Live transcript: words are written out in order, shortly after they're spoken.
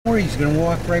Or he's going to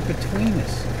walk right between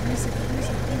us.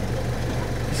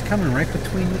 He's coming right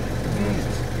between the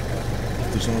vans.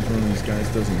 There's one of these guys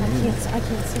doesn't move. I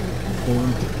can't see it. Pull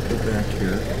him back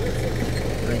here.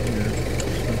 Right here.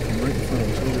 Come right in front of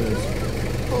us. Look at this.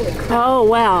 Holy crap. Oh,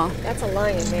 wow. That's a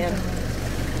lion, man.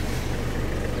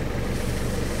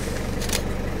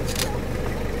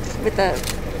 With the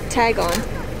tag on.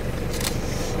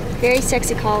 Very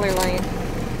sexy collar lion.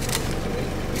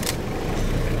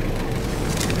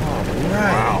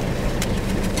 Right. Wow.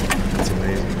 That's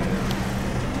amazing.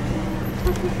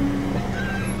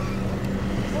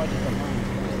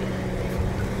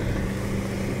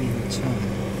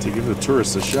 To give the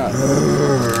tourists a shot.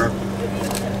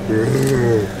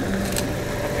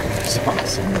 It's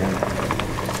awesome, man.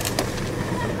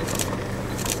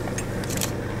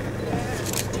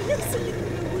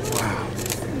 Wow.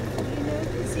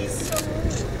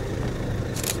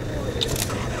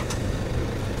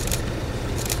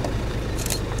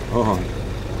 Oh.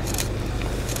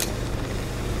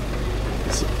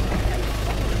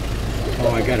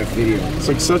 Oh, I got a video. It's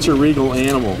like such a regal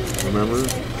animal, remember?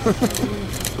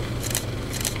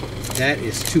 That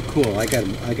is too cool. I got a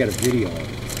video of it.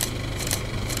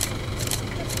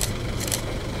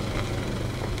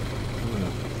 I'm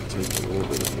gonna take a little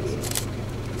bit of this.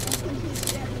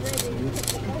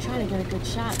 I'm trying to get a good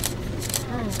shot.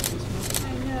 I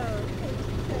know.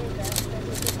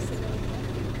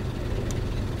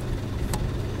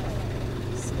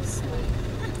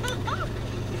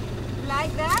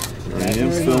 Like that? Right,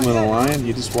 him filming a lion,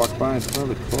 he just walked by in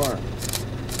front of the car.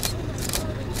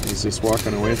 He's just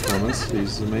walking away from us.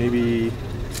 He's maybe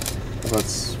about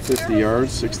 50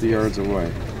 yards, 60 yards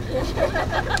away.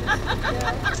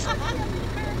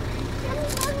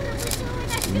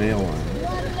 Male lion.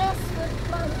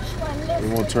 We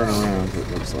won't turn around, it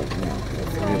looks like. No,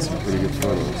 we had some pretty good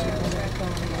photos.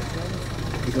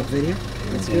 You got video?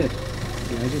 That's good.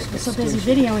 Yeah, I just I'm so busy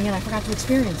videoing it, I forgot to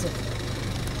experience it.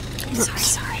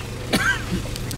 Sorry.